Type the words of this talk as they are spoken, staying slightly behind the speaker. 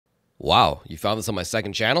Wow, you found this on my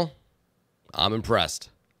second channel? I'm impressed.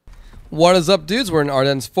 What is up, dudes? We're in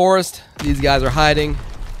Ardennes Forest. These guys are hiding.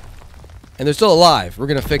 And they're still alive. We're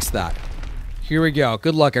gonna fix that. Here we go.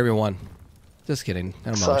 Good luck, everyone. Just kidding. I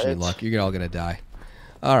don't know much any luck. You're all gonna die.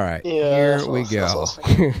 Alright, here we go.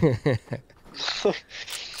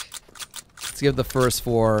 Let's give the first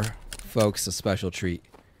 4 folks a special treat.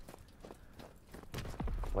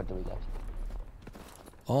 What do we get?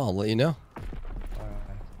 Oh, I'll let you know.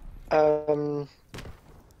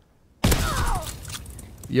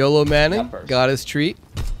 YOLO Manning got his treat.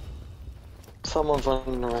 Someone's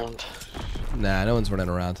running around. Nah, no one's running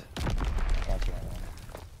around.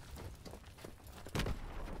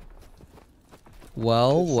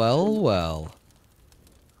 Well, well, well.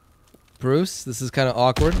 Bruce, this is kind of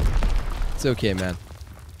awkward. It's okay, man.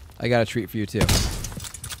 I got a treat for you, too.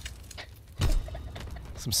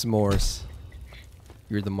 Some s'mores.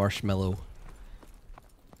 You're the marshmallow.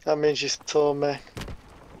 That means you saw me.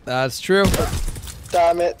 That's true.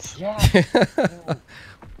 Damn it. Yeah.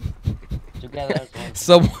 Together.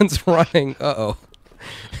 Someone's running. Uh-oh.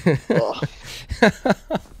 Oh.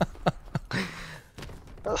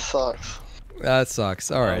 That sucks. That sucks.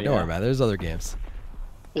 Alright, don't worry, man. There's other games.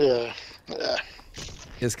 Yeah. Yeah.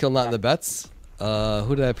 Is Kill not in the bets?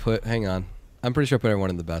 Who did I put? Hang on. I'm pretty sure I put everyone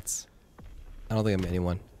in the bets. I don't think I'm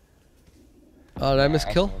anyone. Oh, did I miss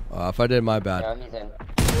Kill? Oh, if I did, my bad. Yeah, he's in.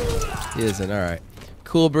 He isn't. Alright.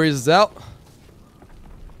 Cool Breeze is out.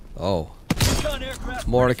 Oh.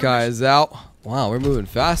 Mordecai is out. Wow, we're moving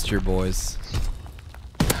faster, boys.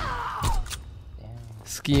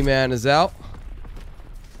 Ski Man is out.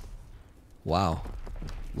 Wow.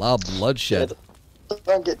 A lot of bloodshed.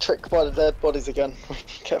 Don't get tricked by the dead bodies again.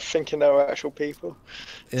 Kept thinking they were actual people.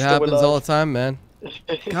 It happens all the time, man.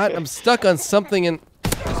 God, I'm stuck on something and...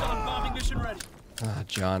 Ah,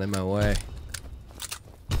 John, in my way.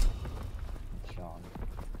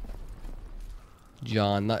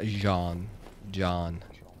 John, not Jean. John.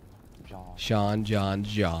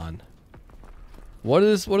 John. What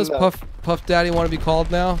does Puff Daddy want to be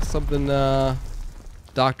called now? Something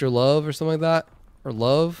Dr. Love or something like that? Or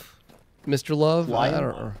Love? Mr. Love? I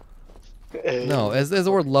don't know. No, there's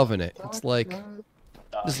the word love in it. It's like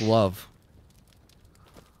just love.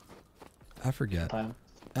 I forget. I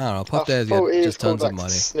don't know. Puff Daddy's got just tons of money.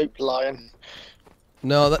 Snoop Lion.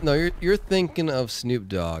 No, you're thinking of Snoop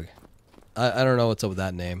Dogg. I don't know what's up with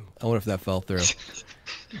that name. I wonder if that fell through.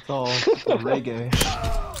 It's all reggae.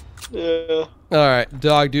 Yeah. All right,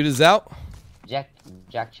 Dog Dude is out. Jack,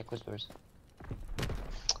 check whispers.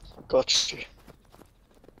 Got you.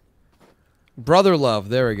 Brother Love.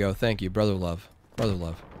 There we go. Thank you, Brother Love. Brother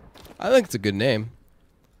Love. I think it's a good name.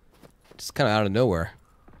 Just kind of out of nowhere.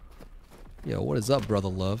 Yo, what is up, Brother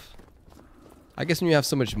Love? I guess when you have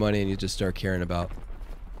so much money and you just start caring about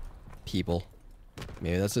people.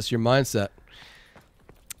 Maybe that's just your mindset.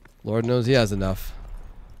 Lord knows he has enough.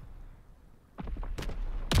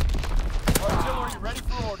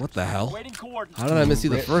 What the hell? How did I miss you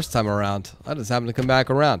the first time around? I just happened to come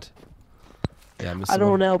back around. Yeah, I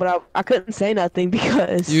don't know, but I couldn't say nothing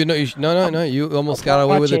because no, you almost got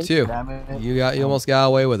away with it too. You almost got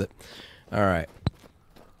away with it. All right.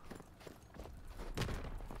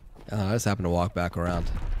 Oh, I just happened to walk back around.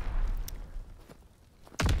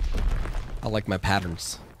 I like my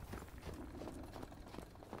patterns.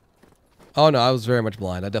 Oh no, I was very much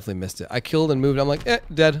blind. I definitely missed it. I killed and moved. I'm like,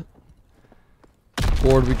 dead.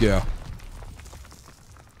 Forward we go.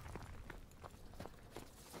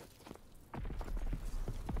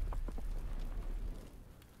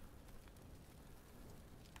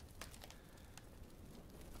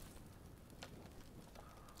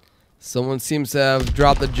 Someone seems to have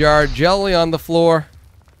dropped the jar of jelly on the floor.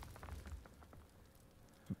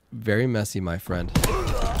 Very messy, my friend.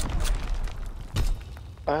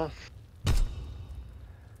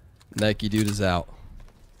 Nike Dude is out.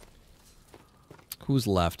 Who's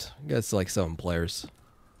left? I guess like 7 players.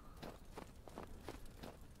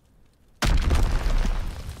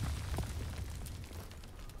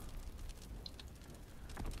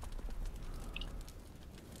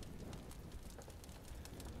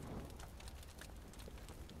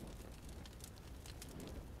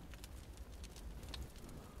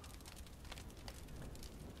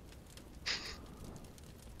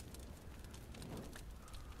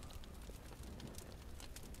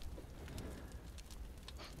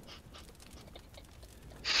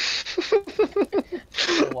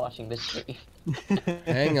 Watching this stream.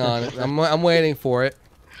 Hang on, I'm waiting for it.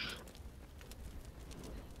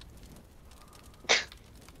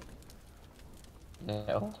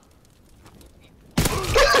 No.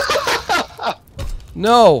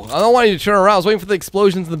 No, I don't want you to turn around. I was waiting for the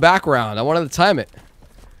explosions in the background. I wanted to time it.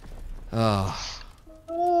 Oh.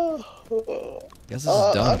 Guess this is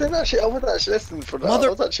I done. didn't actually. I wasn't actually listening for that. Mother-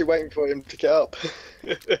 I was actually waiting for him to get up.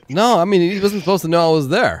 No, I mean, he wasn't supposed to know I was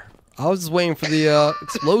there. I was just waiting for the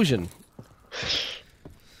explosion.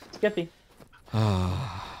 Skippy.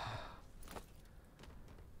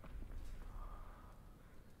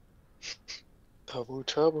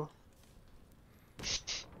 Trouble.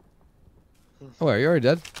 Oh, are you already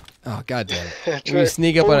dead? Oh, god damn it. When you True.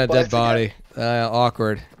 sneak up on a dead All body.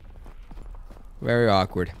 Awkward. Very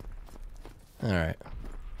awkward. Alright.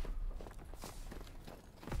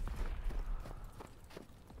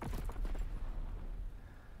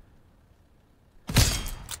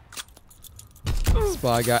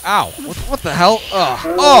 Spy guy. Ow! What the hell?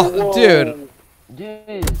 Oh, dude.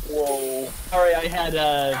 Dude. Whoa. Sorry, I had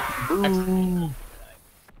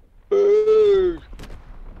Boo.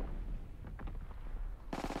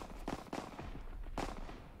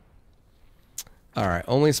 Alright,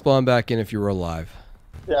 only spawn back in if you were alive.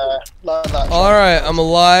 Yeah, like that. Alright, I'm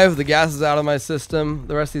alive. The gas is out of my system.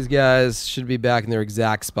 The rest of these guys should be back in their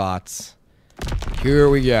exact spots. Here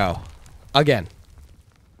we go. Again.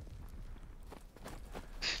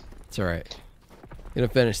 It's alright. Gonna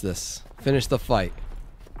finish this. Finish the fight.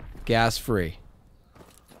 Gas free.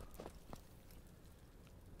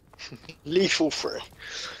 Lethal free.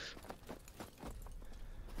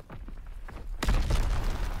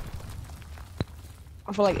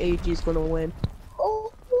 I feel like AG's gonna win.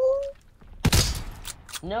 Oh.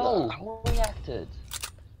 No, who reacted?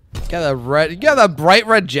 Got that red. You got that bright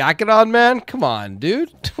red jacket on, man. Come on,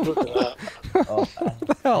 dude. Look at that. Oh, What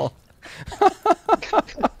the hell?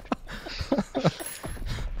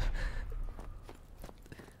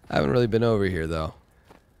 I haven't really been over here though.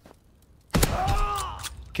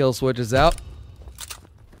 Kill switch is out.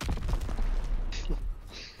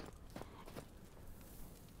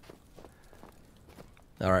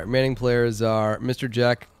 All right, remaining players are Mr.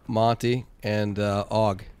 Jack, Monty, and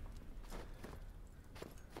Og.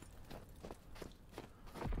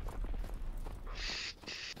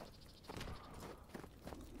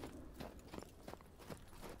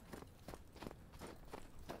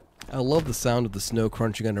 I love the sound of the snow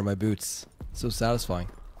crunching under my boots. So satisfying.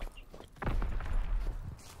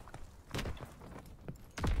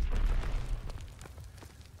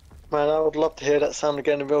 Man, I would love to hear that sound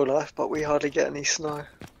again in real life, but we hardly get any snow.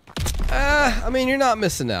 I mean, you're not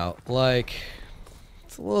missing out. Like,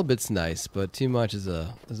 it's a little bit's nice, but too much is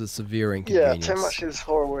a severe Yeah, inconvenience. too much is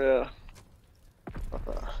horrible. Yeah.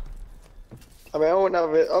 I mean, I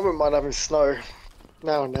wouldn't mind having snow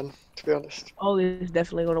now and then, to be honest. Oh, he's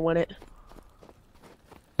definitely gonna win it.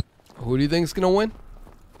 Who do you think's gonna win?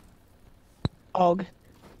 Og.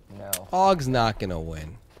 no. Og's not gonna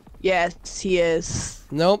win. Yes, he is.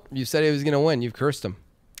 Nope, you said he was gonna win. You've cursed him.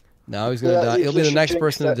 Now he's gonna Yeah, die. you've He'll be the literally next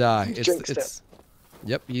person to jinxed it. die. You've It's jinxed it's.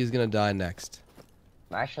 Yep, he's gonna die next.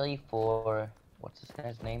 Actually, for what's this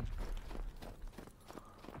guy's name?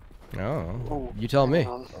 Oh, Ooh, you tell me. hang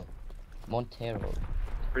on. Montero.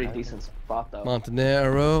 pretty decent spot though.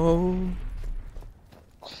 Montenegro.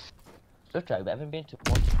 Swift Drive, I haven't been to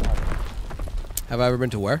Monte Carlo. Have I ever been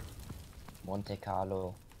to where? Monte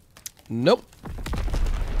Carlo. Nope.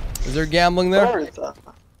 Is there gambling there? Where is that?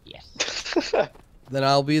 Yes. Then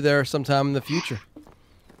I'll be there sometime in the future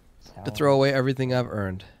to throw away everything I've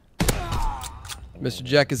earned. Mr.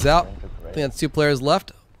 Jack is out. I think that's 2 players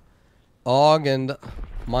left. Og and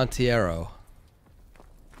Montiero.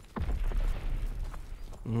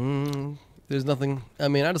 There's nothing. I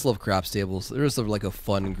mean, I just love craps tables. They're just like a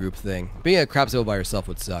fun group thing. Being at a craps table by yourself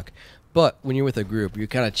would suck. But when you're with a group, you're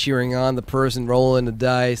kind of cheering on the person rolling the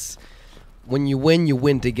dice. When you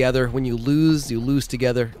win together. When you lose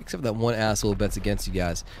together. Except for that one asshole who bets against you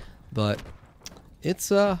guys. But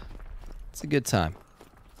it's a good time.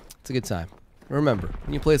 It's a good time. Remember,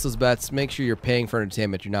 when you place those bets, make sure you're paying for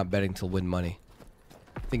entertainment. You're not betting to win money.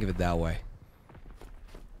 Think of it that way.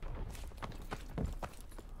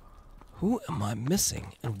 Who am I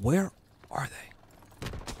missing, and where are they?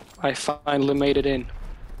 I finally made it in.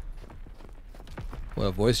 What,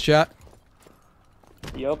 a voice chat?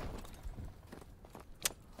 Yup.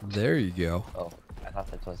 There you go. Oh, I thought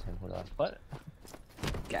that was him. Hold on. What?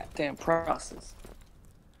 Goddamn process.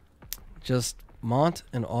 Just Mont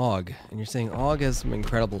and Og, and you're saying Og has some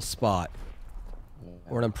incredible spot.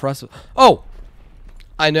 Or an impressive... Oh!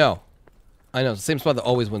 I know. It's the same spot that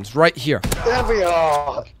always wins. Right here. There we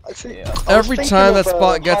are. I see. Yeah. I was Every thinking time of, that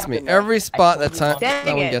spot gets me. Hardin there. Every spot that time Dang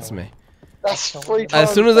that one it. gets me. That's 3 times.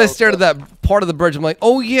 As soon as I though, stared at that part of the bridge, I'm like,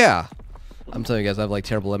 oh yeah. I'm telling you guys, I have like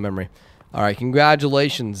terrible memory. All right,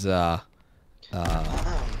 congratulations,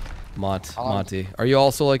 Monty. Are you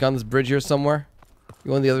also like on this bridge here somewhere?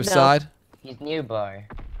 You on the other side? He's nearby.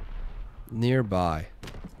 Nearby.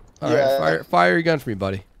 All Yeah. right, fire your gun for me,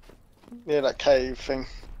 buddy. Near that cave thing.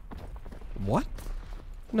 What?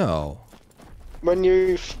 No. When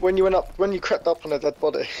you crept up on a dead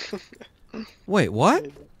body. Wait, what?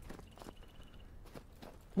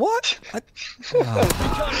 What? I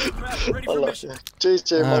love you.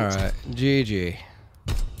 GG, All Monty. right, GG.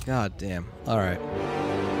 God damn. All right.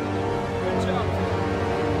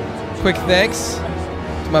 Quick thanks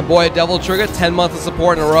to my boy Devil Trigger, 10 months of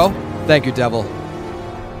support in a row. Thank you, Devil.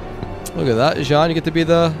 Look at that, Jean. You get to be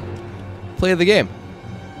the play of the game.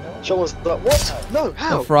 Sean was like, what? No,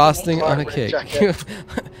 how? The frosting Bright on a red cake. jacket.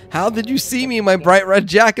 How did you see me in my bright red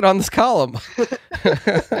jacket on this column?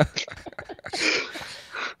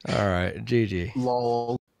 All right, GG.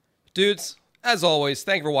 Lol. Dudes, as always,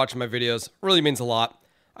 thank you for watching my videos. Really means a lot.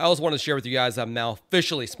 I also want to share with you guys that I'm now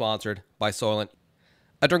officially sponsored by Soylent.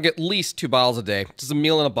 I drink at least 2 bottles a day. Just a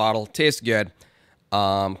meal in a bottle. Tastes good.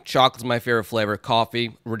 Chocolate's my favorite flavor.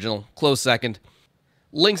 Coffee, original, close second.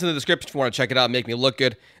 Links in the description if you want to check it out and make me look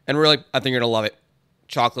good. And really, I think you're going to love it.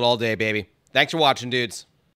 Chocolate all day, baby. Thanks for watching, dudes.